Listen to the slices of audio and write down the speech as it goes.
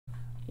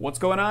What's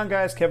going on,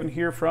 guys? Kevin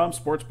here from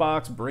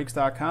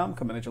SportsBoxBreaks.com,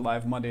 coming at you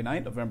live Monday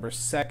night, November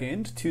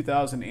 2nd,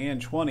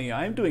 2020.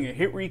 I'm doing a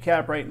hit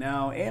recap right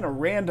now and a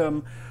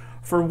random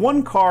for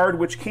one card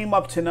which came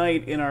up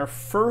tonight in our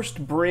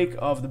first break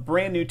of the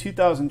brand new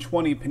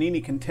 2020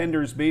 Panini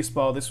Contenders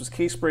baseball. This was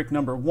case break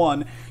number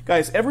 1.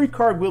 Guys, every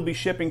card will be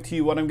shipping to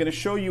you. What I'm going to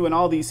show you in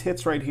all these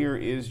hits right here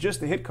is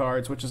just the hit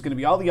cards, which is going to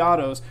be all the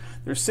autos.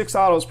 There's 6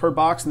 autos per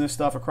box in this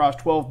stuff across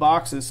 12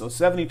 boxes, so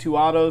 72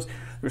 autos.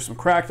 There's some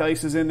cracked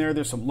ices in there.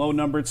 There's some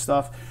low-numbered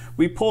stuff.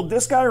 We pulled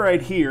this guy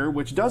right here,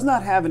 which does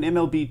not have an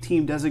MLB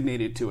team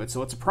designated to it.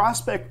 So it's a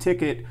prospect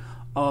ticket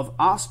of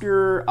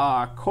Oscar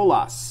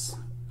Colas,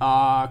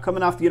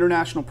 coming off the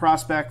international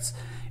prospects.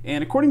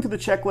 And according to the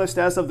checklist,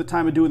 as of the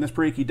time of doing this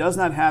break, he does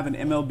not have an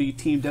MLB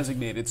team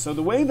designated. So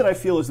the way that I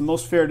feel is the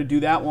most fair to do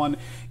that one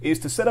is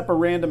to set up a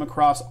random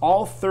across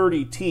all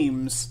 30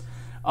 teams.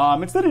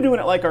 Instead of doing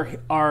it like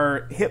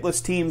our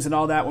hitless teams and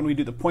all that when we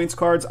do the points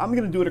cards, I'm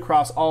going to do it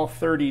across all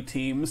 30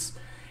 teams.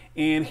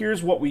 And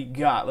here's what we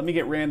got. Let me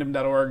get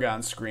random.org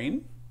on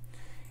screen.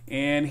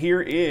 And here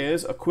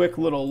is a quick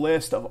little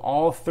list of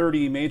all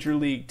 30 Major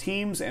League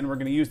teams, and we're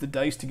going to use the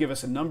dice to give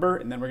us a number,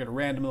 and then we're going to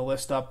random the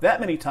list up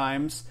that many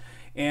times,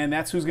 and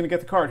that's who's going to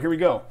get the card. Here we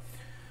go.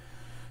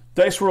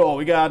 Dice roll.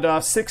 We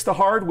got 6 the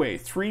hard way,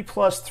 3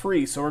 plus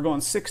 3. So we're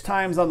going 6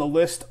 times on the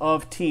list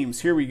of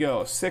teams. Here we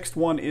go. 6th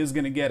one is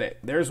going to get it.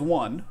 There's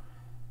 1.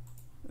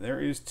 There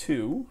is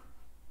 2.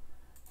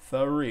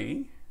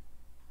 3.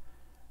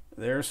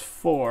 There's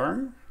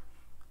 4.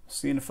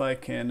 Seeing if I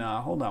can,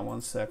 hold on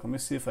one sec. Let me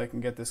see if I can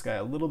get this guy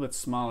a little bit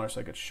smaller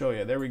so I could show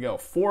you. There we go.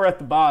 4 at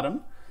the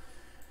bottom.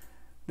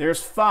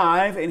 There's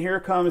 5, and here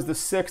comes the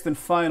 6th and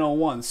final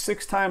one.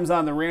 6 times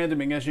on the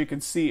randoming, as you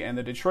can see, and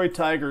the Detroit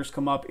Tigers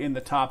come up in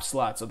the top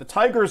slot. So the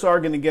Tigers are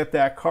going to get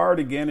that card.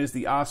 Again, is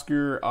the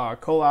Oscar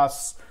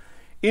Colas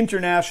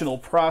International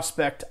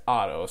Prospect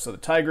Auto. So the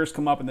Tigers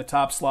come up in the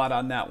top slot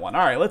on that one.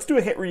 All right, let's do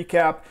a hit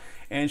recap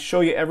and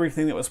show you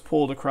everything that was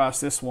pulled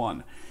across this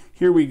one.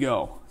 Here we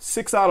go.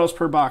 6 autos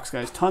per box,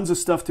 guys. Tons of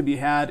stuff to be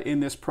had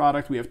in this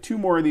product. We have 2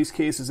 more of these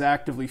cases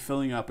actively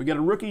filling up. We got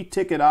a rookie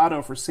ticket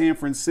auto for San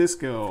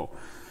Francisco.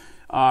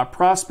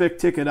 Prospect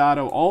ticket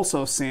auto,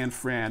 also San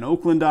Fran.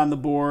 Oakland on the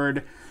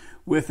board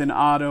with an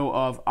auto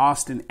of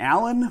Austin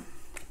Allen.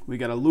 We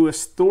got a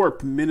Lewis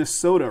Thorpe,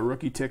 Minnesota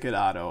rookie ticket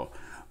auto.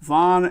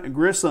 Vaughn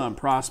Grissom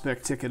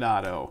prospect ticket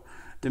auto.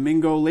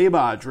 Domingo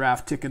Leyba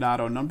draft ticket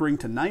auto, numbering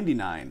to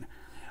 99.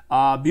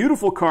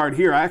 Beautiful card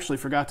here. I actually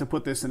forgot to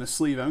put this in a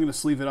sleeve. I'm going to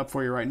sleeve it up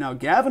for you right now.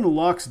 Gavin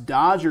Lux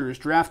Dodgers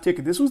draft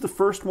ticket. This was the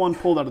first one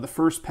pulled out of the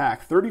first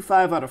pack.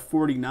 35 out of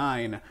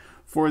 49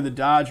 for the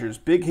Dodgers.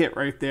 Big hit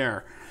right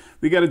there.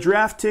 We got a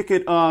draft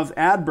ticket of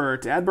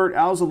Adbert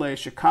Alzolay,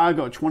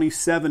 Chicago,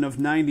 27 of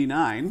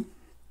 99.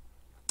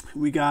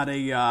 We got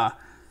a,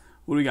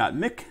 what do we got?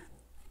 Nick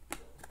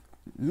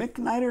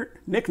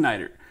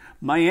Neidert,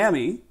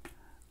 Miami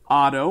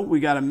auto. We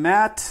got a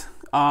Matt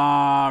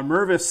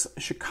Mervis,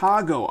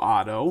 Chicago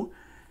auto.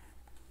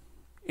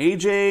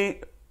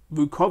 AJ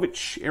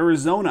Vukovic,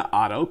 Arizona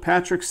auto.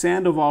 Patrick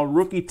Sandoval,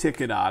 rookie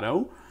ticket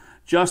auto.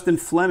 Justin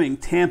Fleming,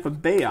 Tampa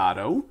Bay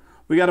auto.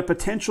 We got a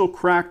potential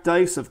cracked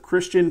dice of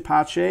Christian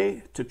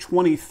Pache to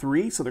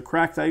 23. So the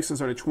cracked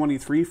ices are to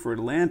 23 for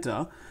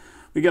Atlanta.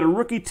 We got a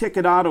rookie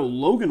ticket auto,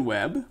 Logan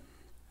Webb.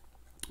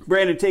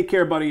 Brandon, take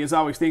care, buddy. As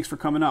always, thanks for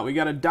coming out. We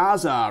got a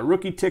Daza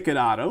rookie ticket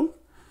auto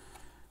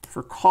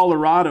for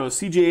Colorado.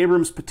 C.J.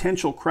 Abrams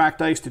potential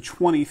cracked ice to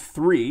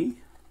 23.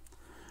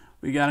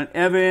 We got an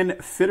Evan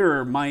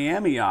Fitter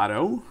Miami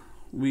auto.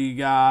 We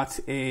got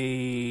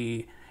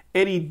a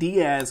Eddie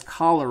Diaz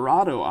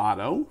Colorado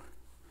auto.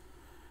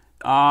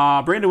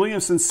 Brandon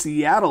Williamson,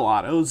 Seattle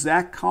auto.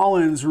 Zach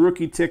Collins,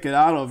 rookie ticket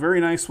auto. Very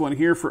nice one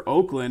here for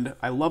Oakland.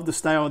 I love the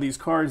style of these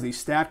cards, these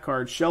stat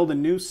cards.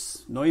 Sheldon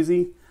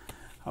Noisy,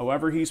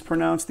 however he's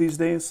pronounced these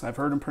days. I've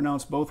heard him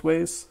pronounced both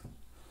ways.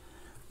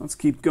 Let's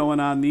keep going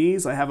on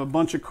these. I have a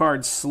bunch of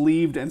cards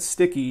sleeved and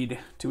stickied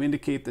to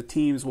indicate the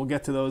teams. We'll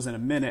get to those in a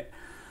minute.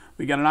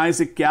 We got an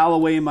Isaac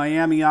Galloway,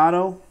 Miami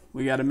auto.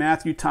 We got a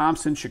Matthew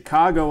Thompson,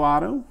 Chicago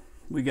auto.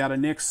 We got a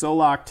Nick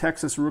Solak,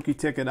 Texas rookie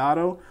ticket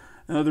auto.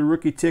 Another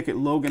rookie ticket,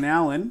 Logan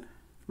Allen.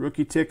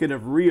 Rookie ticket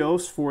of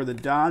Rios for the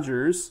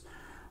Dodgers.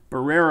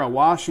 Barrera,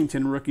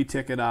 Washington, rookie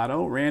ticket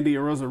auto. Randy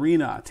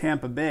Arozarena,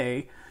 Tampa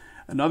Bay.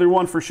 Another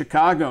one for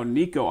Chicago,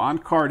 Nico,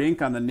 on-card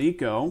ink on the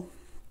Nico.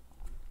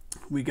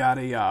 We got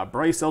a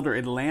Bryce Elder,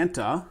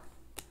 Atlanta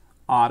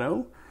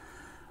auto.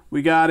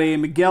 We got a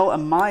Miguel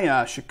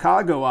Amaya,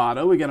 Chicago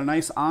auto. We got a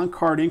nice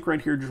on-card ink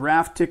right here,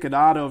 draft ticket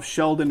auto of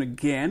Sheldon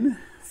again.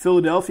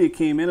 Philadelphia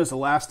came in as the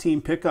last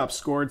team pickup,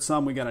 scored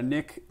some. We got a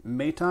Nick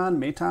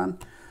Maton.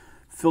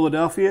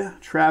 Philadelphia,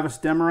 Travis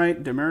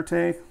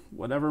Demerte,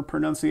 whatever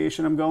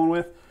pronunciation I'm going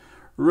with.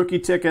 Rookie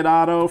ticket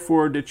auto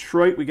for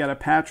Detroit. We got a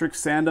Patrick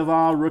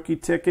Sandoval rookie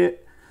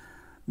ticket.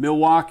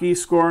 Milwaukee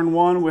scoring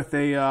one with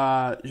a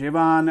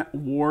Javon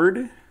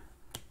Ward.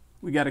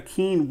 We got a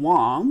Keen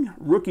Wong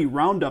rookie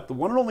roundup, the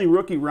one and only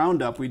rookie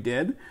roundup we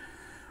did.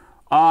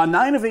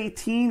 9 of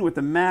 18 with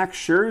the Max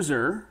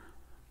Scherzer.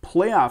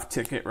 playoff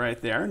ticket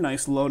right there.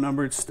 Nice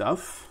low-numbered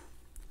stuff.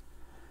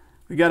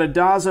 We got a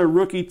Daza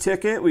rookie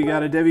ticket. We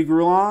got a Debbie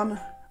Grulon.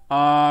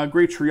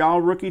 Great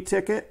Trial rookie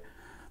ticket.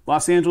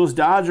 Los Angeles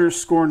Dodgers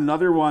scored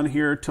another one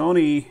here.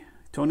 Tony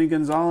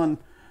Gonzalez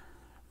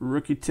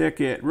rookie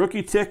ticket.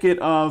 Rookie ticket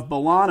of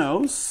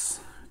Bolanos.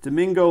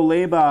 Domingo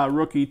Leyba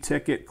rookie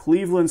ticket.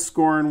 Cleveland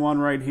scoring one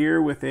right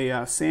here with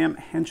a Sam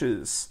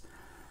Henches.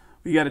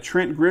 We got a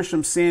Trent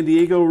Grisham San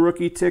Diego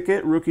rookie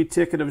ticket. Rookie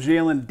ticket of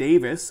Jalen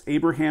Davis.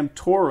 Abraham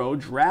Toro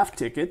draft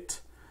ticket.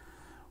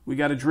 We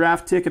got a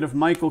draft ticket of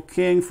Michael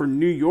King for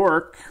New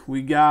York.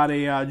 We got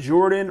a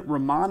Jordan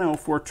Romano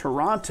for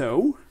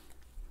Toronto.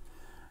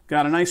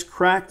 Got a nice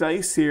cracked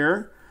ice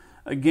here.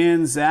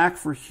 Again, Zach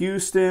for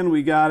Houston.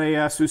 We got a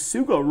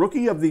Susugo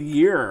Rookie of the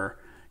Year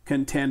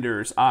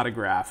Contenders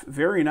autograph.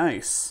 Very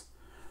nice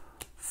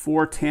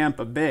for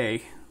Tampa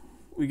Bay.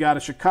 We got a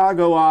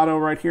Chicago auto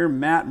right here,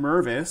 Matt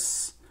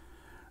Mervis.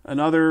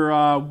 Another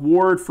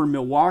Ward for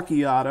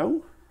Milwaukee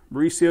auto.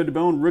 Mauricio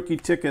DeBone rookie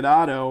ticket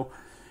auto.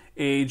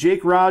 A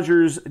Jake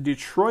Rogers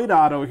Detroit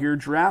auto here,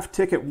 draft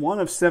ticket 1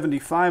 of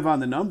 75 on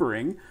the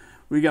numbering.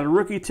 We got a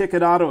rookie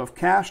ticket auto of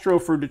Castro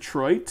for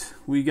Detroit.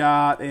 We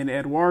got an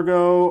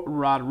Eduardo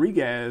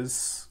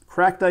Rodriguez,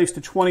 cracked ice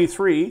to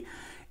 23.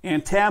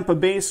 And Tampa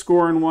Bay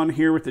scoring one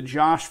here with the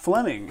Josh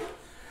Fleming.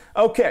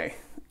 Okay,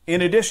 in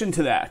addition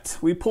to that,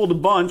 we pulled a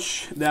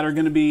bunch that are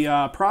going to be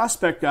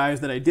prospect guys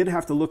that I did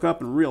have to look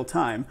up in real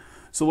time.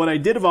 So what I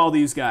did of all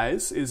these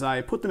guys is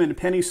I put them in a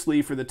penny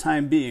sleeve for the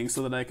time being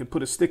so that I could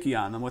put a sticky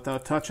on them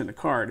without touching the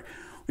card.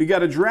 We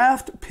got a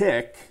draft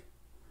pick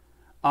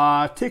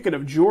ticket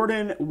of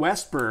Jordan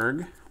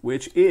Westberg,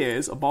 which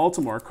is a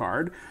Baltimore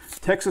card.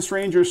 Texas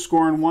Rangers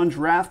scoring one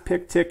draft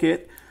pick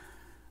ticket.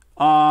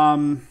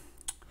 Justin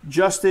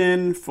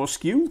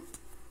Foscue.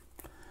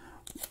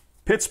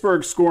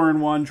 Pittsburgh scoring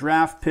one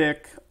draft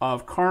pick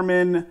of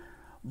Carmen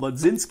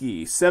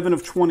Ladzinski, 7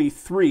 of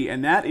 23,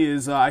 and that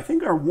is, I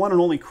think, our one and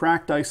only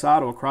cracked ice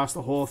auto across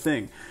the whole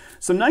thing.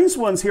 Some nice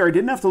ones here. I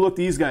didn't have to look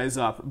these guys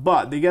up,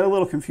 but they get a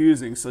little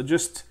confusing, so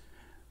just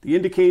the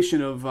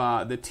indication of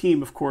the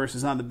team, of course,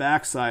 is on the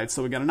backside.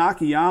 So we got an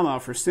Akiyama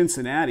for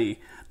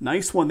Cincinnati.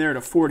 Nice one there to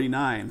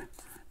 49,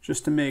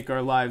 just to make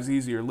our lives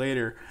easier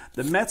later.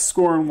 The Mets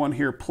scoring one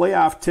here,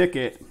 playoff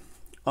ticket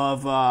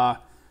of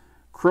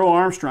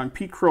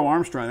Pete Crow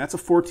Armstrong. That's a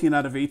 14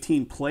 out of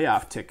 18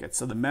 playoff ticket.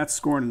 So the Mets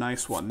scoring a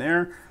nice one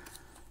there.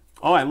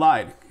 Oh, I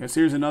lied, because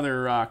here's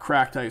another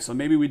cracked ice. So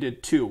maybe we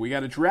did two. We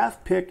got a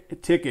draft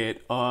pick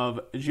ticket of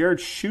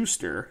Jared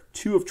Schuster,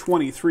 2 of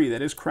 23.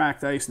 That is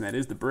cracked ice, and that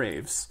is the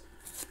Braves.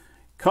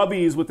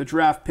 Cubbies with the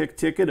draft pick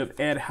ticket of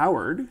Ed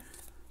Howard.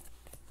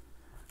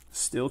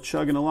 Still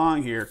chugging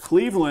along here.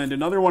 Cleveland,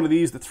 another one of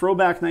these, the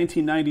throwback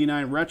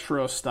 1999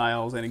 retro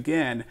styles. And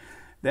again,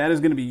 that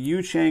is going to be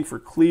Yu Chang for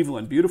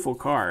Cleveland. Beautiful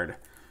card.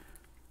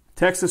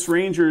 Texas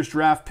Rangers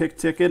draft pick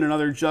ticket,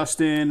 another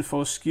Justin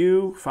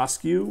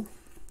Foscue.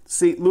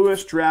 St.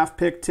 Louis draft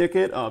pick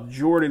ticket of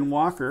Jordan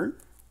Walker.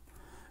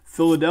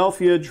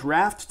 Philadelphia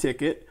draft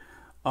ticket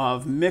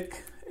of Mick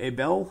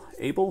Abel.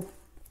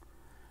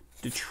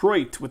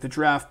 Detroit with the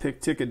draft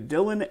pick ticket,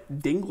 Dylan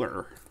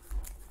Dingler.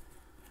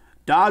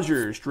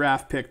 Dodgers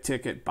draft pick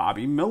ticket,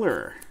 Bobby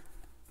Miller.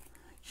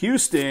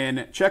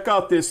 Houston, check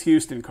out this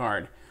Houston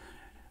card.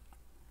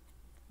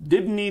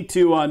 Didn't need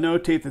to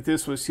notate that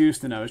this was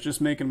Houston. I was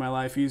just making my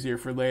life easier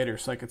for later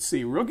so I could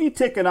see. Rookie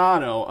ticket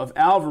auto of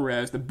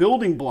Alvarez, the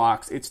building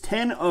blocks. It's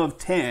 10 of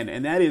 10,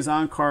 and that is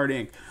on Card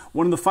Inc.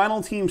 One of the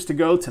final teams to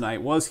go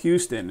tonight was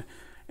Houston,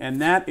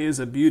 and that is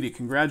a beauty.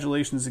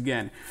 Congratulations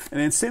again. And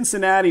then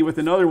Cincinnati with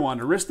another one,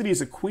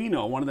 Aristides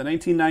Aquino, one of the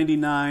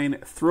 1999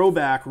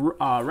 throwback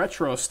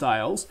retro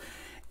styles.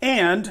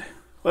 And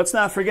let's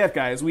not forget,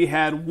 guys, we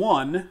had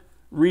one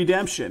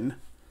redemption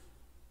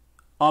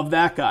of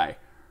that guy.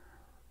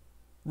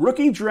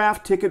 Rookie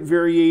draft ticket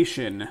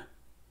variation,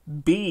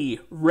 B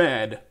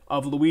red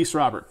of Luis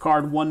Robert,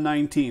 card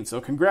 119.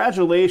 So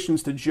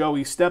congratulations to Joe.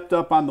 He stepped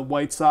up on the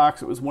White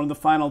Sox. It was one of the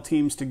final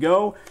teams to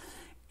go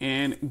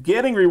and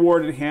getting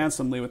rewarded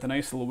handsomely with a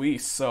nice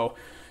Luis. So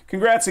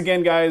congrats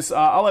again, guys.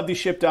 I'll have these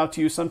shipped out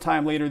to you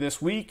sometime later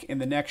this week in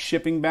the next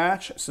shipping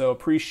batch. So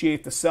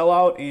appreciate the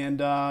sellout. And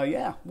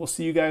yeah, we'll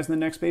see you guys in the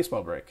next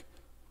baseball break.